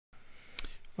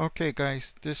Okay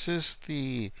guys, this is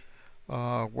the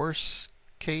worst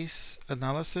case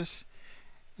analysis,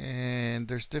 and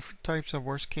there's different types of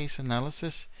worst case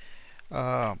analysis.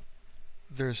 Uh,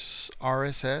 there's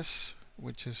RSS,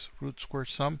 which is root square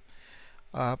sum,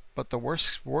 but the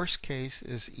worst case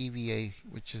is EVA,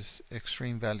 which is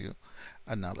extreme value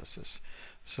analysis.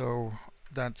 So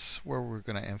that's where we're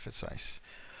going to emphasize.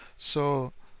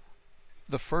 So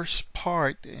the first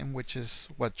part, in which is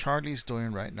what Charlie's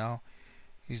doing right now,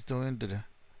 he's doing the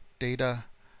data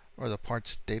or the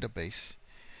parts database,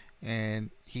 and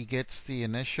he gets the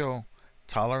initial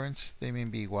tolerance. They may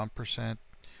be 1%,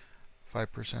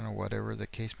 5%, or whatever the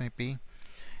case may be.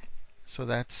 So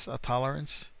that's a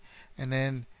tolerance. And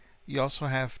then you also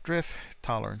have drift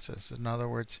tolerances. In other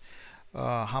words,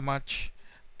 how much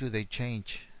do they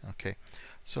change? Okay,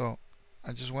 so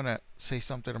I just want to say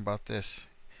something about this.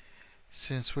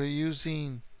 Since we're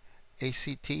using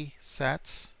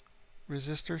SATs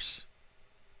resistors,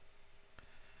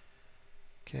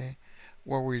 okay,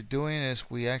 what we're doing is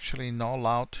we actually null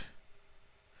out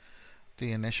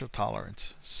the initial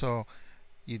tolerance, so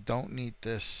you don't need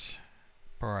this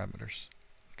parameters.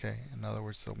 Okay, in other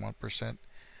words, the 1%,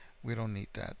 we don't need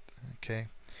that. Okay,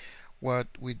 what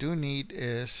we do need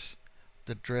is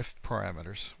the drift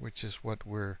parameters, which is what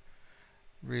we're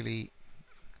really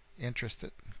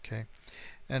interested. Okay,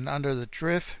 and under the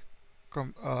drift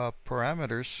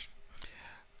parameters,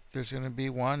 there's going to be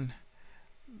one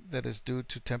that is due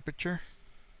to temperature,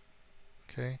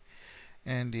 okay,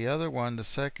 and the other one, the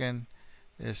second,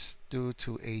 is due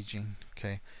to aging.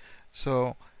 Okay,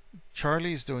 so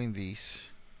Charlie's doing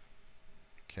these,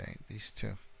 okay, these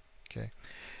two. Okay,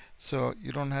 so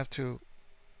you don't have to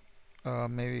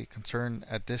maybe concern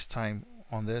at this time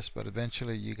on this, but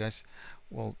eventually you guys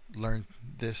will learn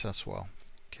this as well.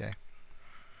 Okay,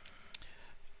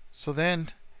 so then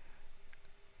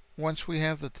once we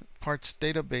have the parts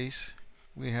database,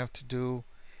 we have to do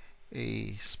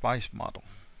a SPICE model.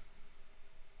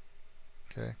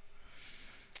 Okay,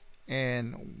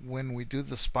 and when we do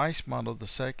the SPICE model, the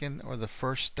second or the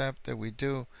first step that we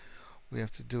do, we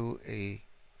have to do a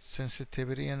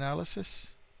sensitivity analysis.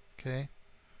 Okay,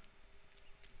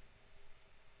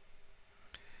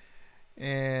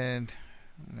 and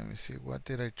let me see, what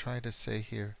did I try to say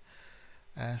here?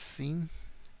 As seen,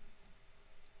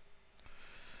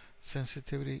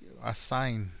 sensitivity,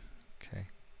 assign. Okay,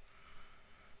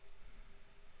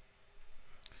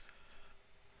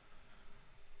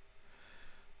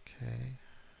 okay,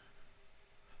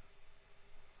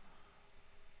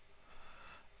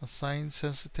 assign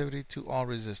sensitivity to all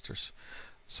resistors.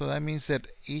 So that means that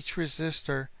each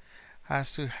resistor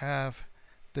has to have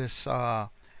this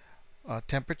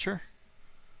temperature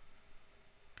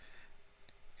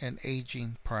and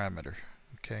aging parameter.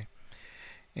 Okay,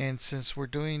 and since we're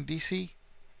doing DC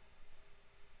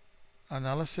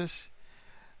analysis,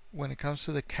 when it comes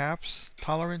to the caps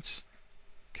tolerance,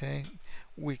 okay,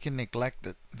 we can neglect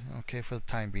it, okay, for the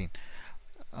time being,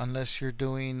 unless you're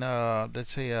doing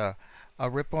let's say a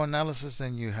ripple analysis,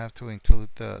 then you have to include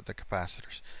the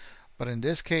capacitors. But in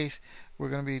this case, we're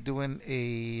going to be doing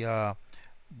a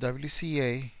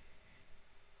WCA,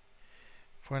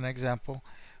 for an example,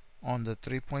 on the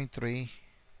 3.3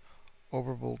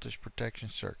 over voltage protection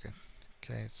circuit.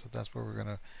 Okay, so that's where we're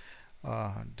going to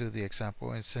do the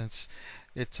example, and since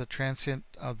it's a transient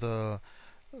of the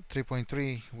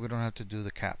 3.3, we don't have to do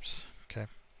the caps. Okay,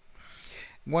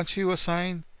 once you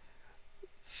assign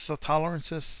the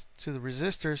tolerances to the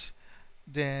resistors,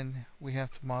 then we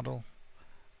have to model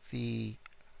the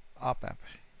op amp.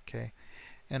 Okay,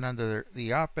 and under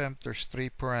the op amp, there's three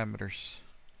parameters.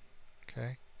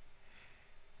 Okay,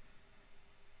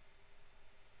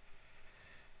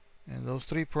 and those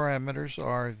three parameters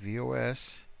are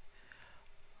VOS,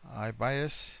 I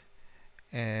bias,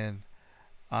 and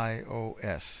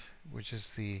IOS, which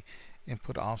is the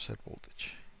input offset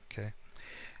voltage. Okay,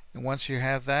 and once you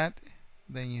have that,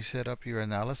 then you set up your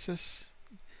analysis,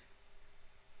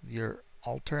 your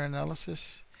alter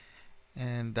analysis,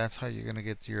 and that's how you're going to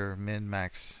get your min,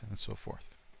 max, and so forth.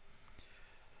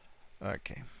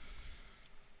 Okay,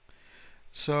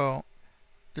 so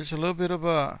there's a little bit of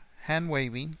a hand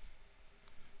waving.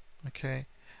 Okay,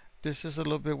 this is a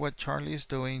little bit what Charlie is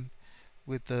doing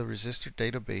with the resistor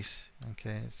database.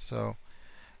 Okay, so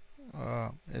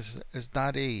it's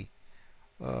not a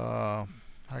how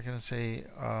can I say,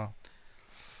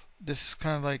 this is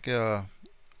kind of like a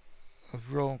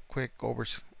real quick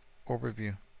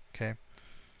overview. Okay,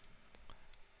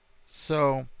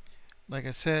 so like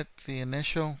I said, the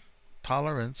initial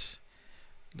tolerance,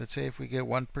 let's say if we get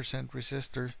 1%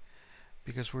 resistor,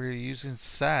 because we're using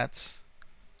SATs,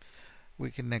 we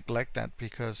can neglect that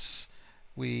because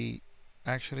we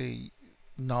actually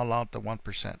null out the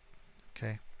 1%.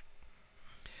 Okay,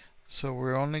 so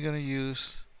we're only going to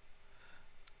use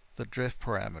the drift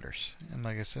parameters, and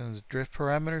like I said, in the drift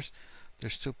parameters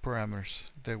there's two parameters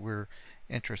that we're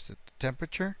interested: the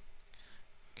temperature,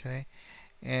 okay,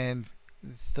 and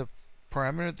the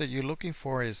parameter that you're looking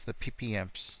for is the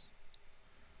ppms.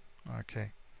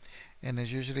 Okay, and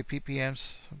it's usually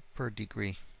ppms per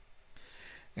degree.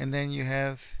 And then you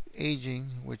have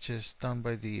aging, which is done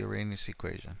by the Arrhenius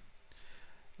equation.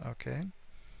 Okay,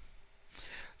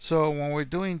 so when we're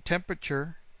doing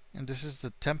temperature, and this is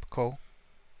the TempCo,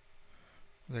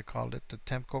 they called it the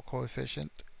TempCo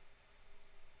coefficient.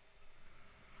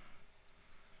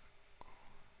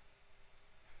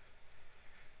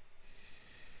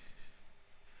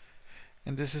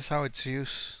 And this is how it's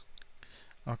used.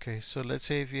 Okay, so let's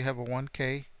say if you have a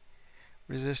 1K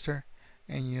resistor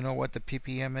and you know what the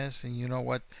ppm is and you know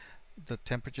what the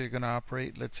temperature you're going to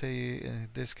operate. Let's say in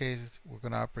this case we're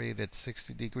going to operate at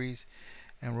 60 degrees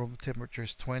and room temperature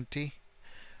is 20.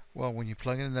 Well, when you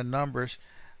plug in the numbers,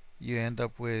 you end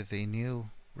up with a new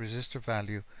resistor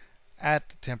value at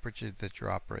the temperature that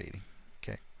you're operating.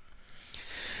 Okay,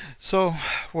 so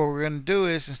what we're going to do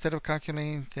is, instead of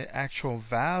calculating the actual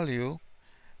value,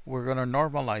 we're going to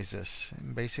normalize this,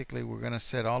 and basically we're going to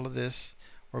set all of this,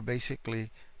 or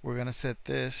basically we're going to set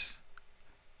this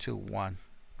to 1.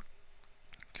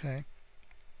 Okay,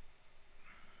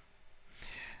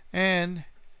 and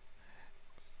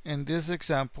in this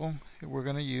example we're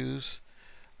going to use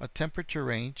a temperature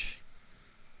range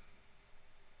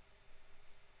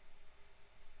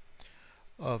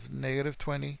of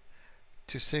 -20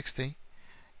 to 60,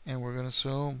 and we're going to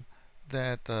assume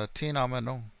that the T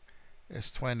nominal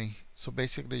is 20. So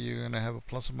basically you're going to have a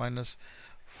plus or minus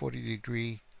 40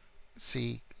 degree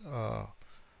C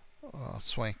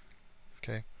swing.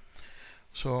 Okay,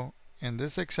 so in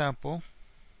this example,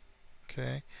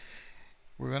 okay,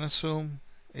 we're going to assume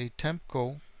a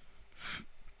TempCo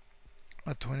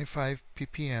at 25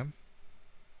 ppm,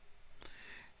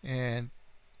 and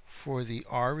for the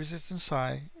R resistance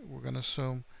side we're going to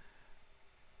assume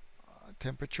a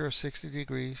temperature of 60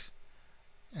 degrees,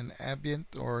 an ambient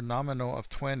or nominal of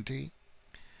 20,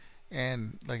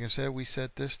 and like I said, we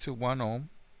set this to 1 ohm.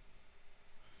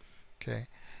 Okay,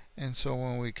 and so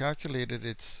when we calculate it,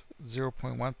 it's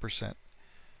 0.1%.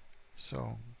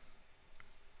 so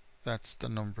that's the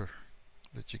number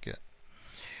that you get.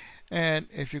 And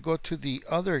if you go to the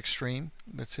other extreme,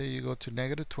 let's say you go to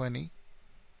 -20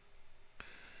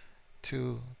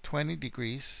 to 20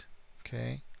 degrees,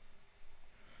 okay,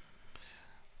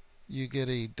 you get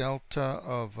a delta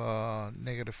of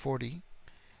 -40,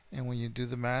 and when you do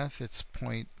the math, it's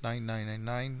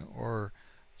 0.9999 or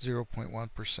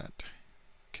 0.1%.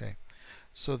 Okay,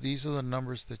 so these are the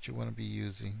numbers that you want to be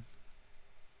using.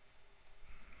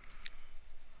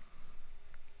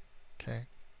 Okay,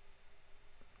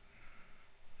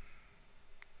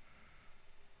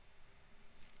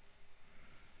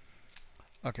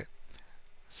 okay,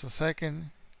 so second,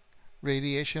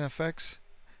 radiation effects.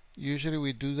 Usually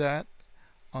we do that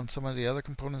on some of the other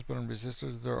components, but on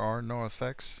resistors there are no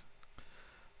effects,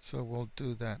 so we'll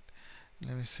do that.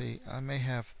 Let me see, I may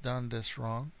have done this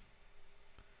wrong.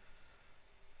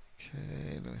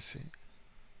 Okay, let me see.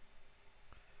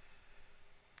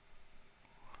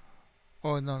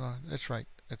 Oh, no, that's right,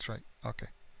 okay.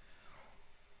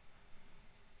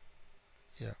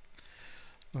 Yeah,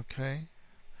 okay,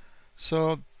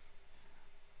 so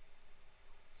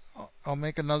I'll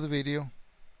make another video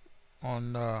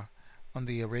on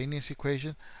the Arrhenius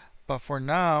equation, but for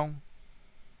now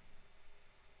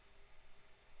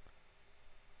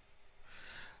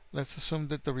let's assume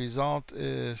that the result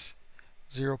is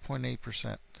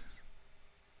 0.8%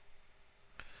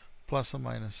 plus or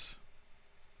minus.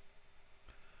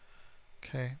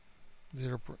 Okay,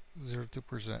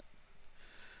 0.02%.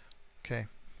 Okay,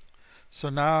 so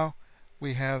now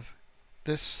we have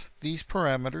these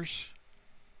parameters,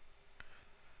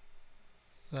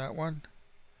 that one,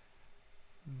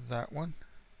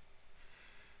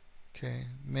 okay,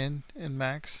 min and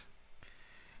max,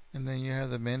 and then you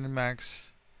have the min and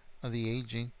max of the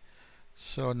aging.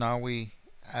 So now we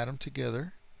add them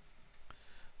together.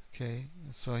 Okay,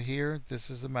 so here this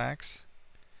is the max,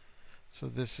 so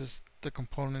this is the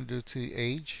component due to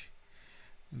age,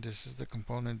 and this is the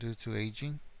component due to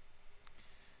aging.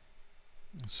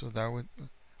 So that would,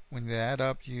 when you add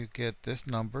up, you get this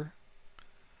number.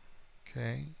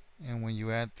 Okay, and when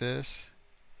you add this,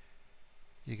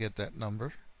 you get that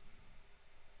number.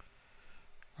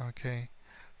 Okay,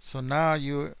 so now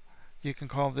you can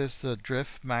call this the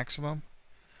drift maximum.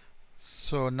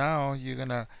 So now you're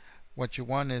gonna, what you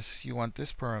want is, you want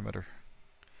this parameter,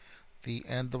 the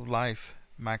end of life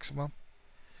maximum,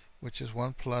 which is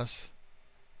 1 plus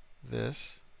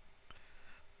this,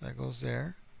 that goes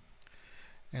there,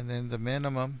 and then the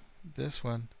minimum, this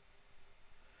one,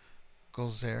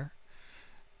 goes there.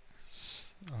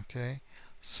 Okay,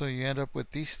 so you end up with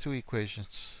these two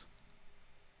equations.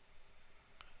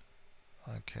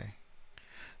 Okay,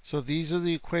 so these are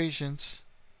the equations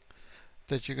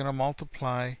that you're going to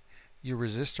multiply your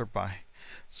resistor by.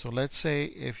 So let's say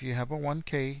if you have a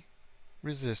 1K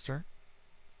resistor,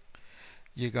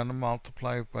 you're going to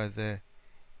multiply it by the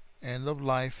end of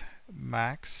life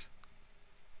max,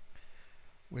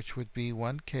 which would be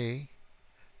 1K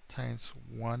times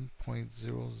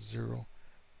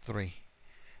 1.003,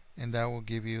 and that will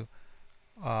give you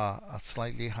a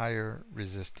slightly higher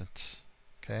resistance.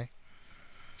 Okay,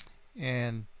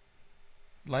 and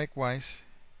likewise,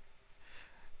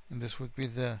 and this would be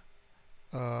the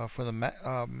for the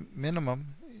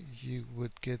minimum, you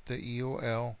would get the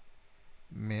EOL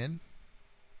min.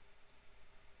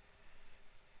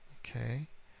 Okay,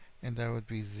 and that would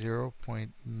be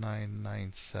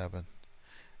 0.997,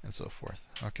 and so forth.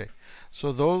 Okay,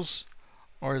 so those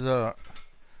are the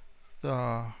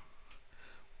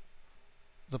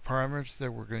parameters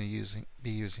that we're going to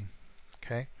be using.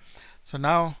 Okay, so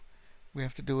now we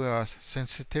have to do a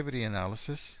sensitivity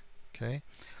analysis. Okay,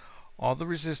 all the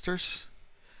resistors,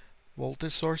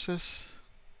 voltage sources,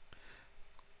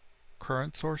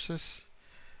 current sources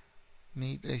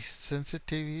need a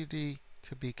sensitivity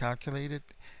to be calculated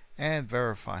and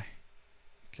verify.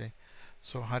 Okay,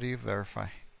 so how do you verify?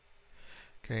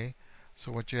 Okay,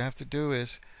 so what you have to do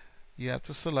is you have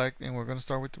to select, and we're going to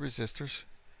start with the resistors.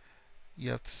 You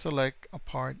have to select a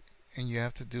part, and you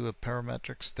have to do a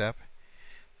parametric step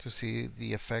to see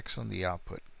the effects on the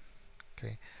output.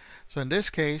 Okay, so in this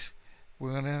case,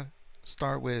 we're going to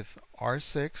start with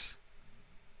R6.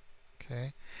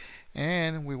 Okay,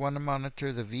 and we want to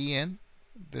monitor the VN.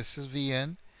 This is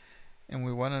VN, and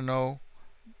we want to know,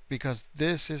 because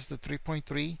this is the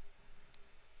 3.3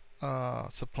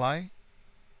 supply.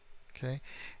 Okay,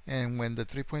 and when the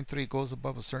 3.3 goes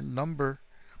above a certain number,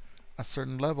 a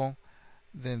certain level,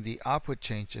 then the output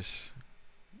changes.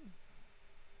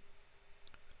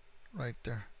 Right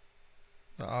there,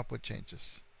 the output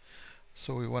changes.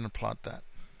 So we want to plot that.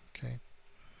 Okay,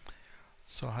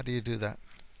 so how do you do that?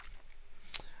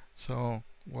 So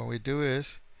what we do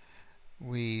is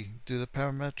we do the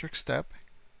parametric step.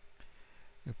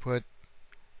 We put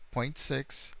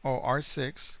 0.6 or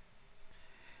R6.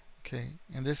 Okay,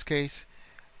 in this case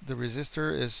the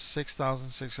resistor is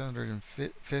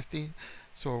 6,650.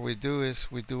 So what we do is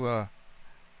we do a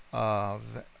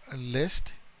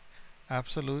list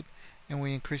absolute, and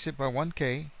we increase it by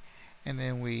 1K, and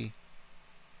then we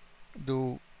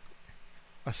do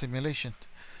a simulation.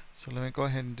 So let me go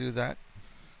ahead and do that.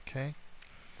 Okay,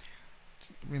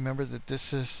 remember that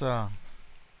this is let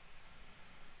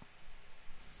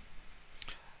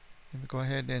me go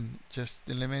ahead and just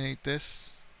eliminate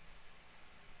this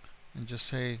and just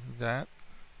say that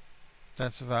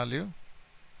that's the value.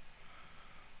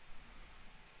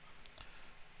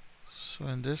 So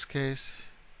in this case,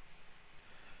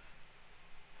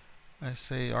 I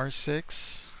say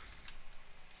R6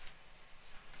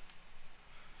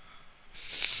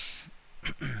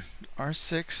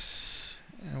 R6,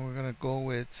 and we're gonna go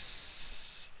with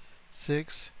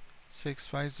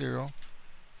 6650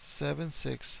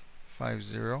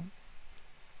 7650.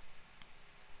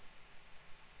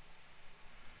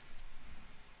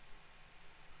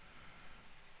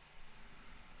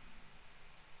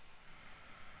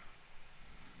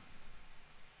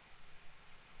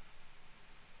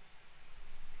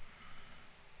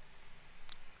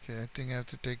 Okay, I think I have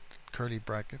to take curly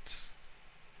brackets.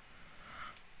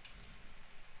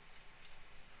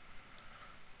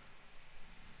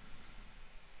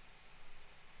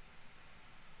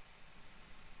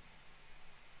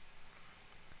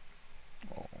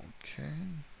 Okay.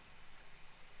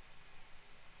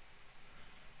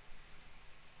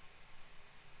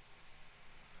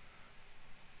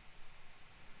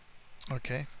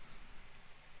 Okay.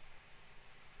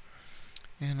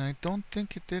 And I don't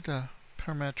think it did a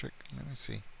parametric. Let me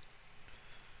see.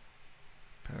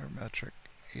 Parametric.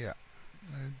 Yeah.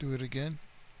 I'll do it again.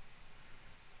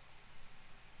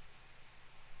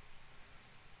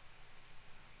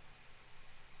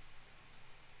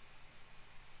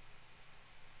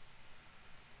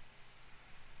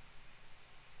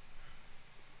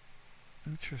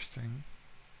 Interesting.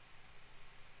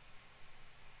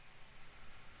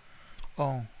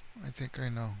 Oh, I think I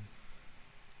know.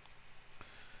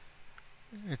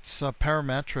 It's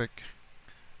parametric,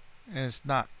 and it's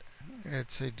not.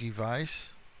 It's a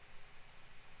device.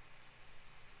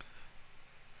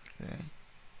 Okay.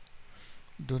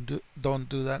 Don't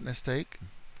do that mistake.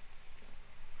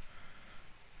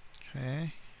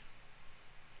 Okay.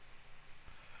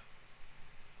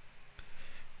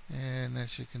 And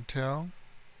as you can tell,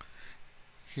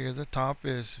 here the top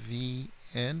is V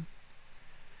in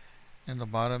and the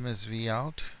bottom is V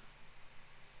out.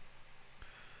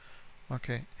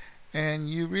 Okay, and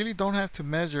you really don't have to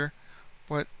measure,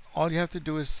 but all you have to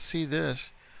do is see this,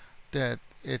 that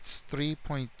it's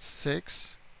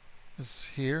 3.6 is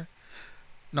here,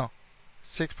 no,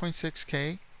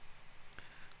 6.6K.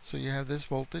 So you have this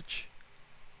voltage,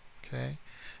 okay,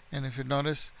 and if you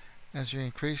notice, as you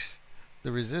increase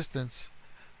the resistance,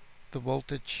 the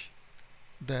voltage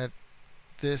that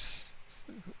this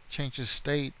changes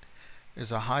state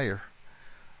is a higher.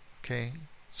 Okay,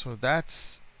 so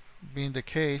that's being the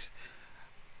case,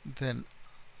 then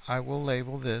I will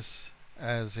label this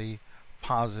as a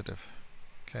positive.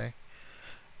 Okay,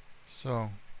 so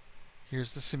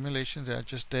here's the simulation that I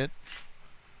just did.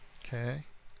 Okay,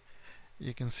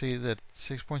 you can see that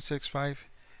 6.65,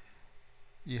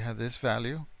 you have this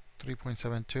value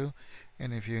 3.72,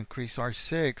 and if you increase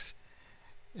R6,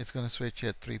 it's going to switch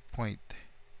at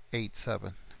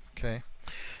 3.87. Okay,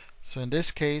 so in this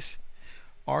case,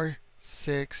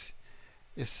 R6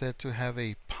 is said to have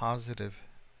a positive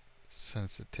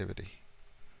sensitivity.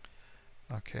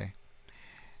 Okay,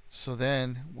 so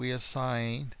then we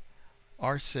assign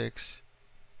R6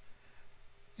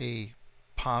 a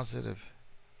positive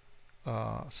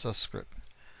subscript.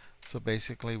 So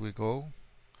basically we go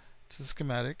to the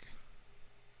schematic,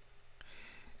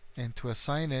 and to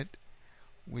assign it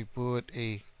we put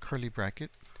a curly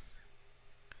bracket,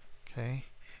 okay,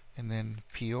 and then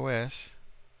POS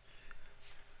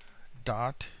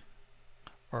dot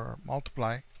or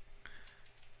multiply,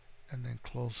 and then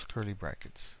close curly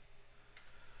brackets.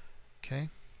 Okay,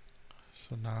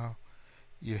 so now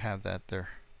you have that there.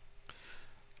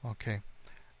 Okay,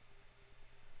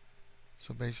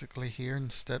 so basically here in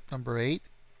step number 8,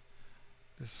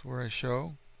 this is where I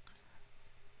show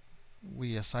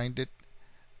we assigned it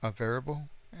a variable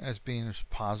as being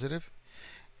positive,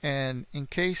 and in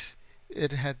case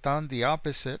it had done the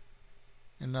opposite,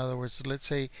 in other words, let's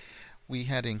say we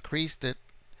had increased it,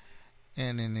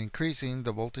 and in increasing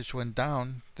the voltage went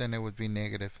down, then it would be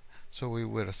negative, so we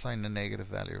would assign a negative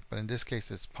value, but in this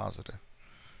case it's positive.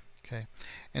 Okay,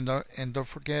 and don't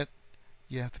forget,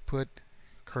 you have to put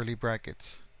curly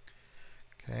brackets.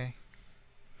 Okay,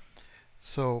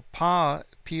 so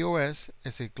POS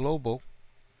is a global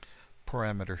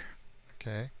parameter.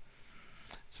 Okay,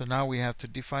 so now we have to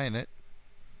define it,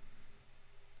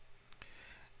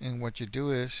 and what you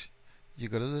do is you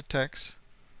go to the text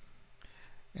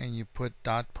and you put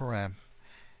dot param,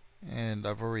 and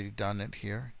I've already done it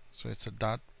here, so it's a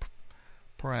dot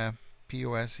param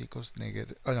POS equals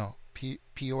negative,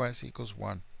 POS equals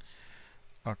 1.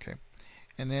 Okay,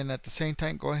 and then at the same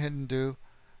time go ahead and do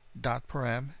dot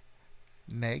param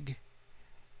neg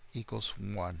equals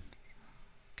 1.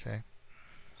 Okay,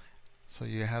 so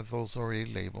you have those already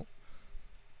labeled.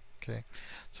 Okay,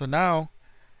 so now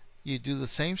you do the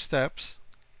same steps,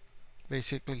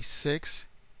 basically 6,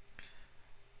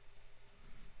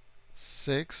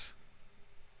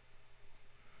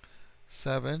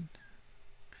 7,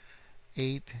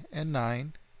 8, and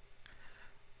 9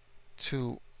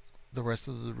 to the rest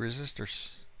of the resistors.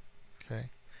 Okay,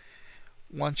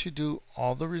 once you do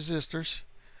all the resistors,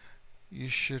 you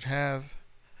should have,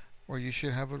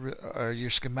 your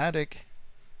schematic,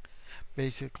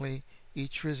 basically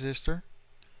each resistor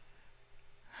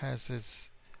has its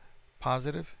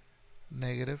positive,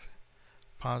 negative,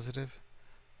 positive,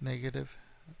 negative,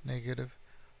 negative,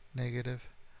 negative,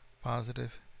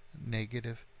 positive,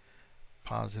 negative,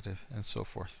 positive, and so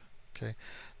forth. Okay,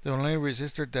 the only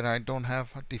resistor that I don't have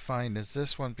defined is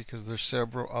this one, because there's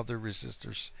several other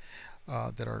resistors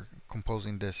that are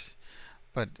composing this,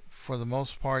 but for the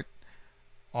most part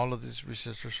all of these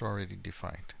resistors are already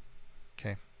defined.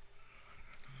 Okay,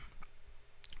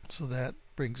 so that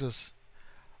brings us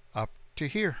up to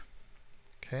here.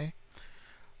 Okay,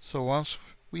 so once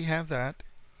we have that,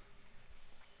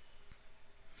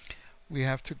 we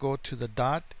have to go to the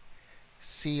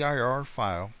 .cir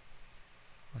file,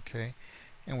 okay,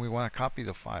 and we want to copy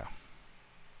the file.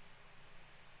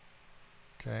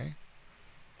 Okay,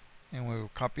 and we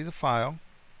will copy the file.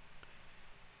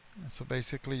 And so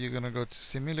basically you're going to go to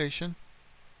simulation,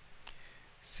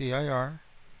 CIR,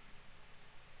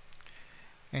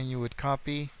 and you would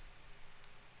copy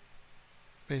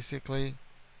basically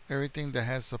everything that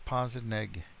has a positive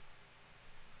neg.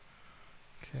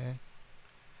 Okay,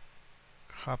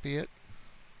 copy it,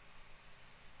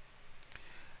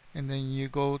 and then you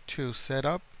go to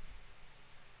setup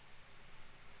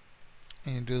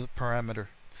and you do the parameter.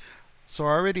 So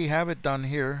I already have it done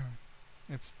here.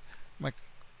 It's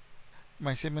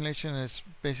my simulation is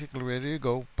basically ready to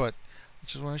go, but I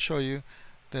just want to show you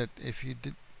that if you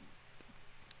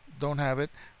don't have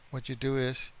it, what you do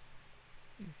is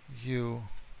you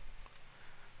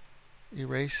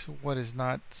erase what is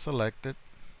not selected.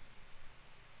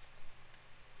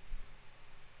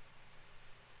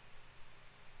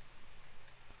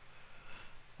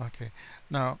 Okay,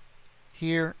 now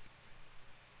here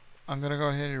I'm gonna go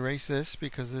ahead and erase this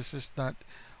because this is not,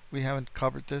 we haven't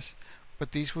covered this,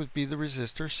 but these would be the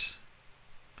resistors.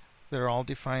 They're all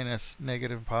defined as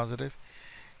negative and positive,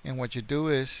 and what you do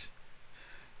is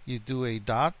you do a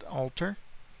dot alter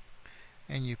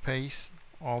and you paste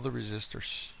all the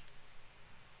resistors.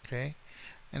 Okay,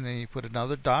 and then you put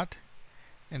another dot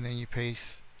and then you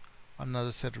paste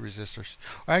another set of resistors.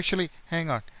 Actually, hang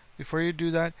on, before you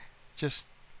do that, just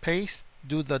paste,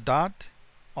 do the dot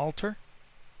alter,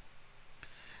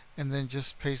 and then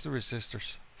just paste the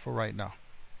resistors for right now.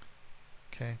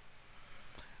 Okay,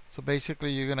 so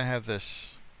basically you're gonna have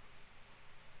this.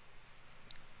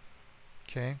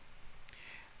 Okay,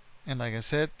 and like I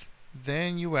said,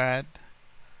 then you add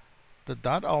the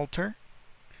dot alter,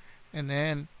 and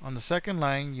then on the second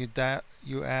line you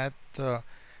add the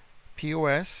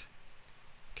POS.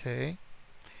 Okay,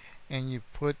 and you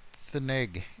put the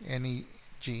neg,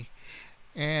 N-E-G,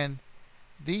 and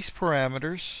these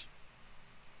parameters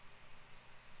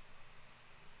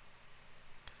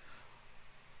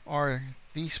are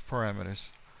these parameters.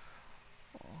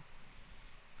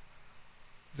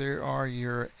 There are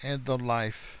your end of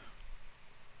life,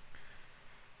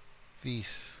 these.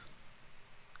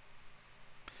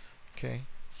 Okay,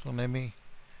 so let me,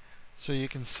 so you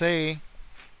can say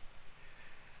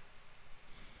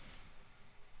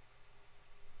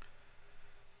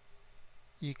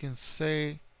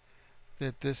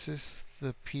that this is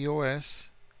the POS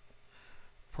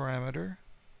parameter,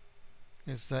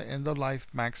 is the end of life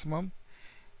maximum,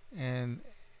 and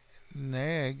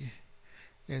neg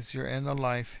is your end of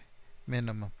life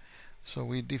minimum. So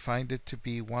we defined it to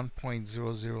be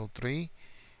 1.003,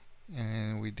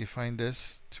 and we defined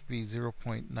this to be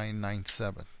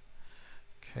 0.997.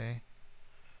 Okay,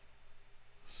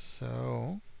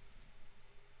 so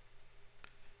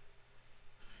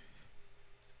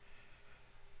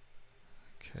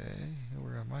okay,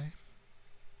 where am I?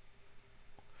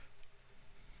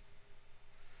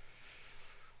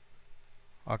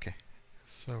 Okay,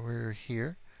 so we're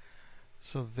here.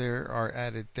 So there are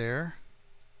added there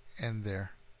and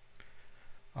there.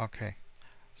 Okay,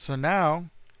 so now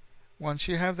once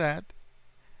you have that,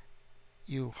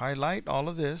 you highlight all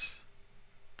of this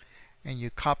and you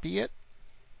copy it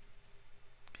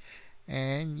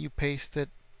and you paste it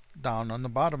down on the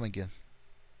bottom again.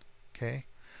 Okay,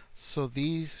 so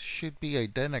these should be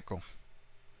identical.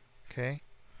 Okay,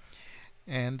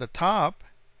 and the top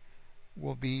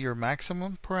will be your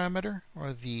maximum parameter,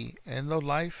 or the end of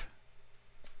life.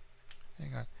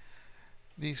 Hang on,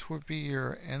 these would be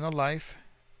your end of life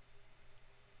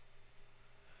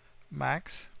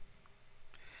max,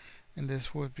 and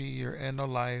this would be your end of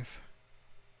life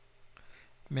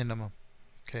minimum.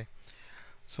 Okay,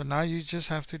 so now you just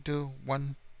have to do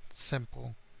one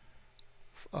simple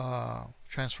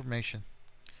transformation.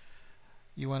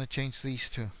 You want to change these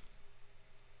two.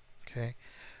 Okay,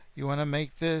 you want to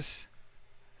make this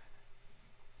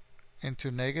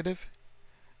into negative,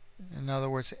 in other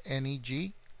words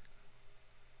neg,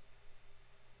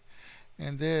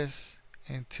 and this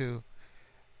into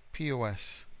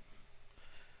POS.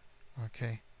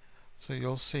 Okay, so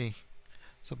you'll see,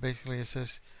 so basically it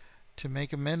says to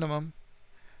make a minimum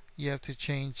you have to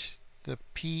change the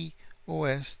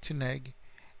POS to neg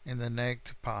and the neg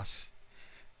to POS,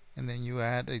 and then you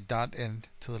add a dot end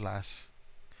to the last.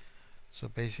 So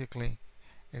basically,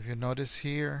 if you notice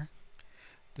here,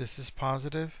 this is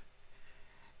positive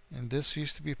and this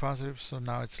used to be positive, so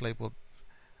now it's labeled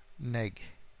neg.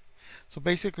 So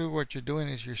basically what you're doing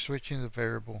is you're switching the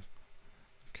variable.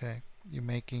 Okay, you're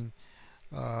making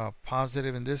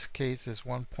positive in this case is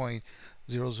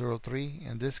 1.003,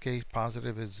 in this case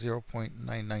positive is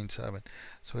 0.997,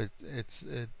 so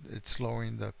it's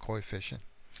lowering the coefficient.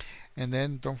 And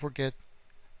then don't forget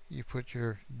you put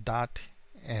your dot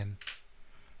n.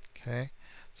 Okay,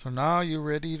 so now you're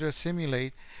ready to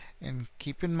simulate, and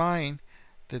keep in mind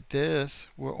that this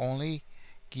will only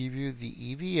give you the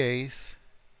EVAs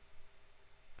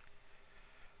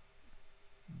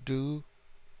due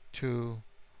to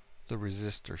the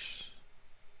resistors.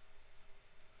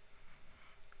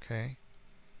 Okay.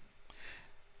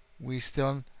 We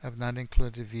still have not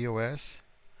included VOS,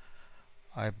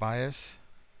 I bias,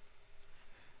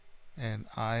 and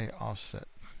I offset.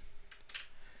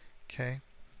 Okay.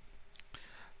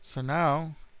 So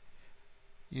now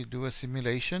you do a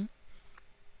simulation,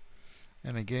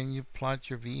 and again you plot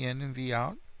your V in and V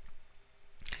out,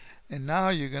 and now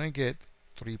you're going to get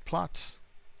three plots.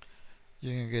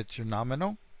 You're going to get your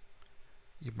nominal,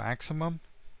 your maximum,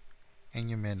 and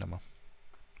your minimum.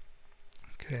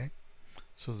 Okay.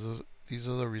 So these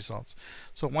are the results.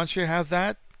 So once you have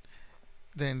that,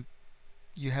 then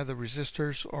you have the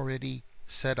resistors already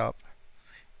set up,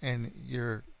 and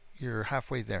you're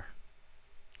halfway there.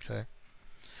 Okay.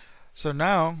 So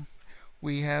now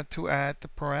we have to add the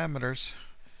parameters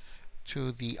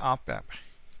to the op amp.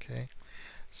 Okay.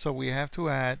 So we have to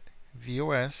add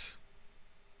VOS,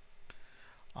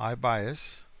 I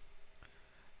bias,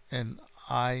 and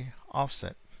I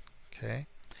offset. Okay.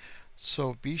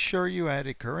 So be sure you add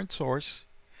a current source,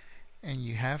 and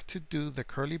you have to do the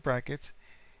curly brackets,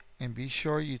 and be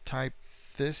sure you type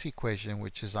this equation,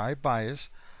 which is I bias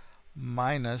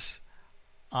minus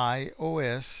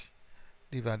IOS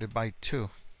divided by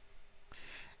 2.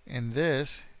 And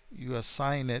this, you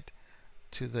assign it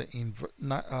to the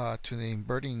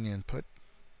inverting input.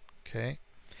 Okay.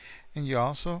 And you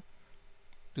also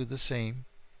do the same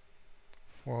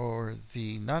for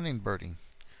the non-inverting.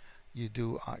 You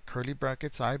do curly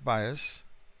brackets I bias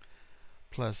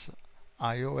plus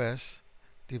IOS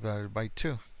divided by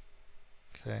 2.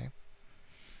 Okay.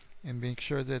 And make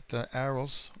sure that the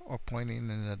arrows are pointing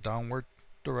in a downward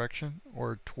direction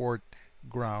or toward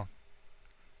ground.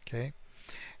 Okay.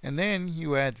 And then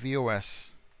you add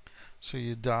VOS. So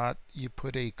you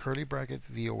put a curly bracket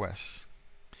VOS.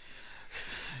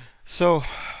 So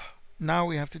now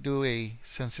we have to do a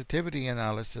sensitivity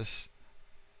analysis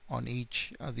on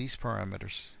each of these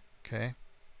parameters. Okay.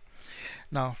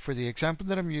 Now for the example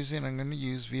that I'm using, I'm going to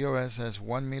use VOS as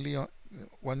 1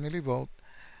 millivolt,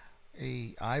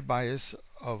 a I bias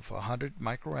of 100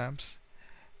 microamps,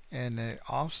 and an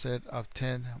offset of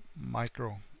 10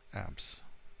 microamps.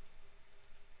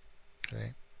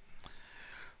 Okay.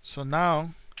 So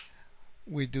now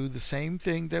we do the same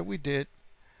thing that we did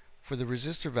for the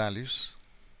resistor values.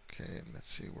 Okay, let's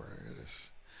see where it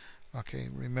is. Okay,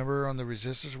 remember on the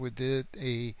resistors we did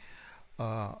a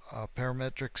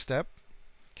parametric step.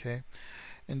 Okay,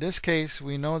 in this case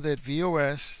we know that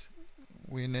VOS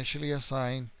we initially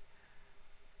assign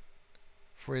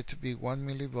for it to be 1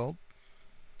 millivolt.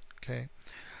 Okay,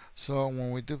 so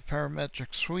when we do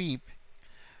parametric sweep,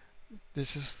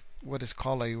 this is what is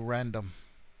called a random,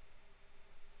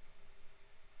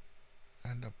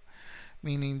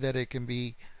 meaning that it can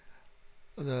be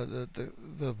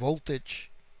the voltage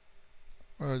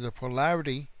or the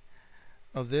polarity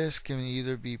of this can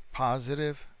either be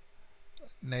positive,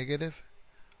 negative,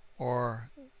 or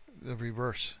the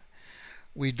reverse.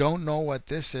 We don't know what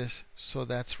this is, so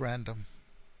that's random.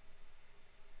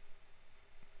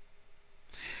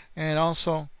 And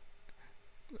also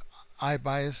I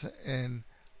bias and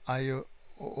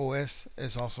IOS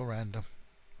is also random.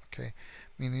 Okay,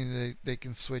 meaning they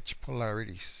can switch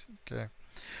polarities. Okay,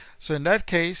 so in that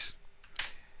case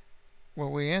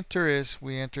what we enter is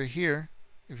we enter here.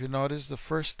 If you notice the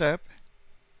first step,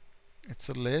 it's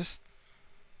a list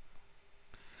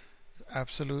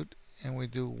absolute, and we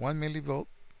do 1 millivolt,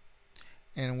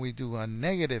 and we do a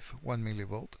negative 1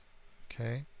 millivolt.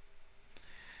 Okay,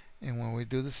 and when we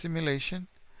do the simulation,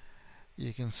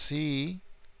 you can see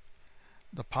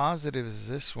the positive is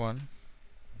this one.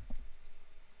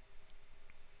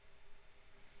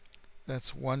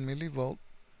 That's 1 millivolt,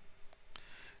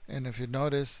 and if you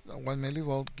notice, 1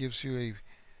 millivolt gives you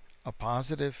a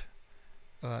positive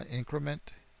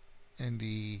increment in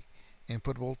the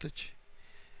input voltage,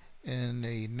 and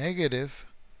a negative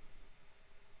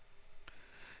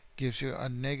gives you a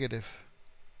negative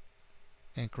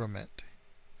increment.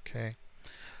 Okay,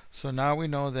 so now we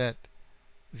know that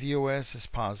VOS is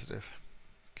positive.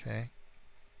 Okay,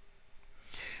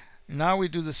 now we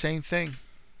do the same thing.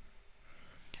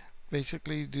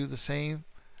 Basically do the same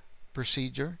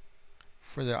procedure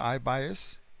for the I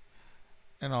bias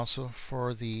and also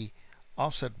for the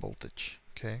offset voltage.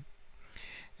 Okay,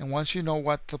 and once you know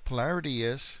what the polarity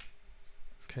is,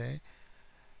 okay,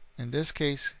 in this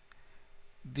case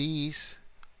these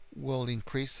will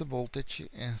increase the voltage,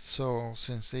 and so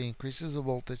since they increases the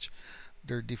voltage,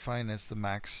 they're defined as the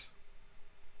max.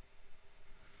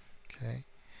 Okay,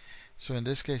 so in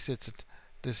this case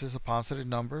this is a positive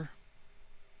number.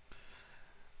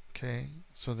 Okay,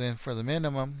 so then for the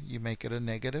minimum you make it a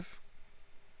negative.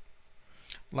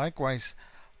 Likewise,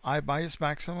 I bias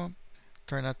maximum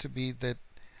turn out to be that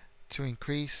to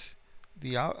increase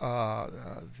the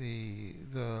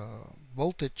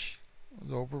voltage,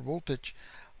 the over voltage,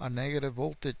 a negative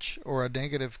voltage or a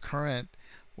negative current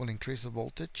will increase the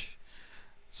voltage.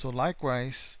 So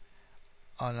likewise,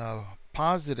 on a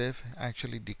positive,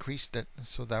 actually decreased it.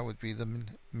 So that would be the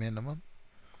minimum,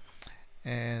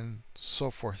 and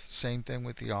so forth. Same thing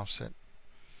with the offset.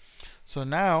 So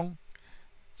now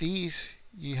these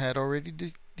you had already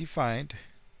defined,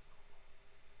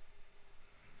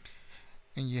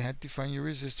 and you had defined your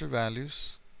resistor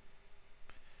values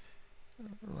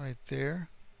right there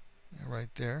and right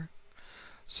there.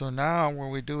 So now what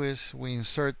we do is we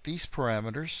insert these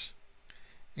parameters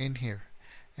in here,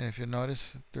 and if you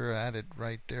notice, they're added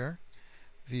right there.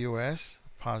 VOS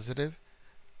positive,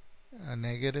 a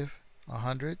negative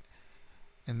 100,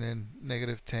 and then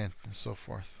negative 10, and so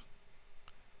forth.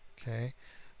 Okay,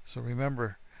 so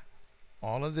remember,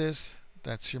 all of this,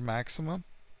 that's your maximum,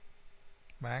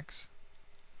 max.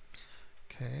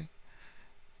 Okay,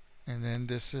 and then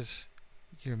this is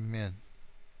your min.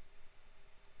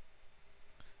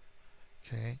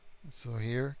 Okay, so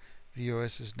here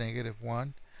VOS is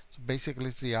 -1. So basically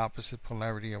it's the opposite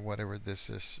polarity of whatever this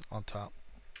is on top.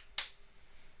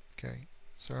 Okay,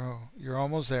 so you're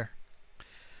almost there.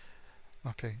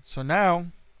 Okay, so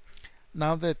now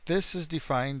that this is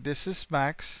defined, this is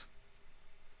max,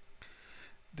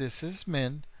 this is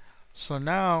min. So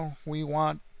now we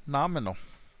want nominal.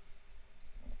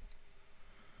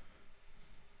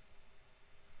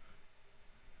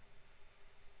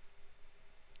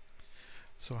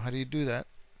 So how do you do that?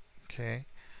 Okay,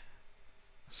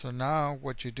 so now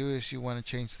what you do is you want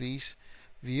to change these.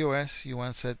 VOS, you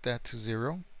want to set that to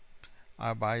 0,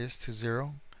 I bias to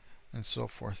 0, and so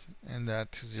forth, and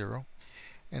that to 0.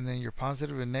 And then your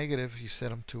positive and negative, you set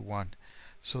them to 1.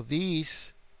 So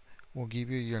these will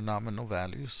give you your nominal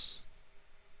values.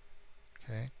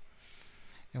 Okay,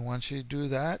 and once you do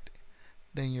that,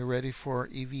 then you're ready for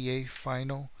EVA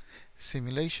final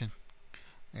simulation,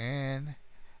 and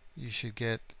you should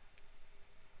get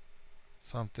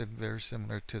something very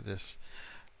similar to this.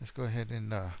 Let's go ahead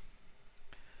and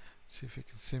see if we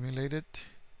can simulate it.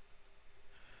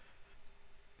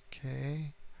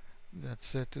 Okay, that's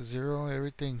set to 0.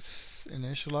 Everything's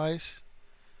initialized.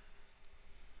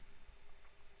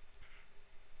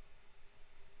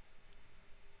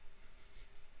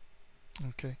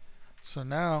 Okay, so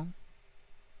now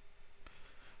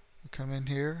we come in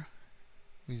here,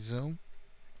 we zoom,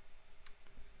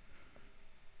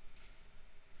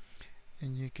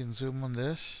 and you can zoom on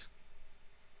this.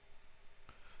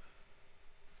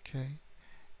 Okay,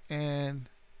 and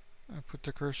I put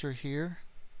the cursor here.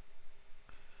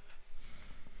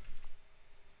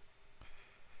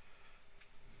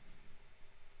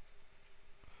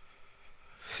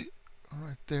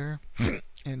 Right there,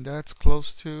 and that's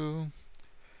close to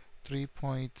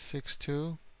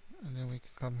 3.62, and then we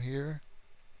can come here,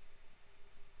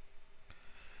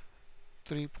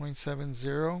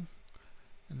 3.70,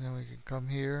 and then we can come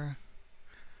here,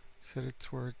 set it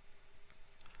toward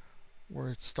where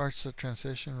it starts the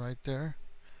transition right there.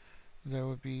 That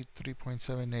would be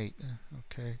 3.78.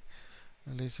 Okay,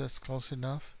 at least that's close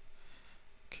enough.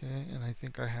 Okay, and I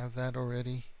think I have that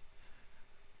already,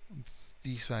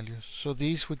 these values. So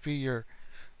these would be your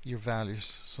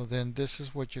values. So then this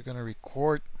is what you're going to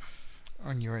record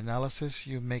on your analysis.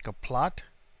 You make a plot,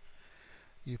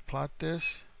 you plot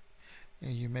this,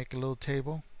 and you make a little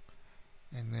table,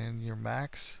 and then your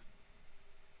max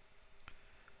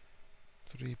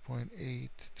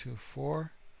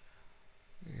 3.824,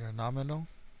 your nominal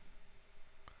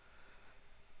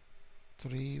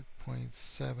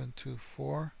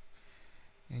 3.724,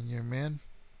 and your min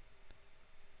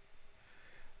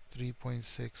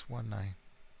 3.619.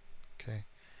 Okay,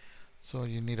 so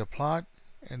you need a plot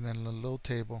and then a little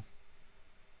table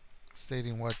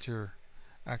stating what your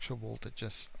actual voltage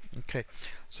is. Okay,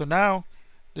 so now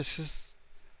this is,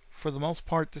 for the most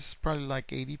part, this is probably like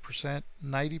 80%,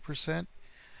 90%.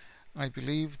 I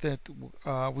believe that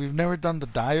we've never done the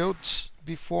diodes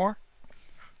before.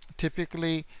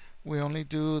 Typically we only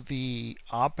do the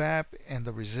op-amp and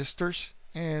the resistors,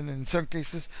 and in some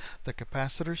cases the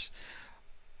capacitors,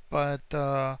 but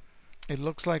it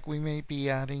looks like we may be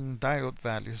adding diode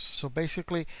values. So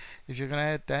basically, if you're going to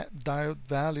add that diode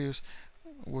values,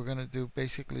 we're going to do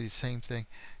basically the same thing.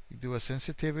 You do a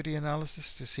sensitivity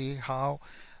analysis to see how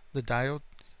the diode,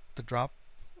 the drop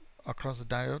across the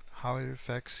diode, how it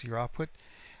affects your output,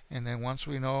 and then once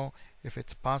we know if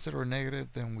it's positive or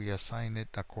negative, then we assign it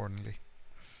accordingly.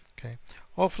 Okay,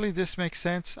 hopefully this makes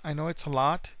sense. I know it's a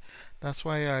lot, that's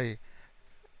why I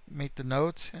make the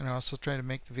notes, and I also try to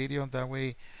make the video, that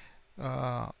way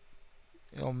uh,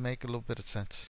 it'll make a little bit of sense.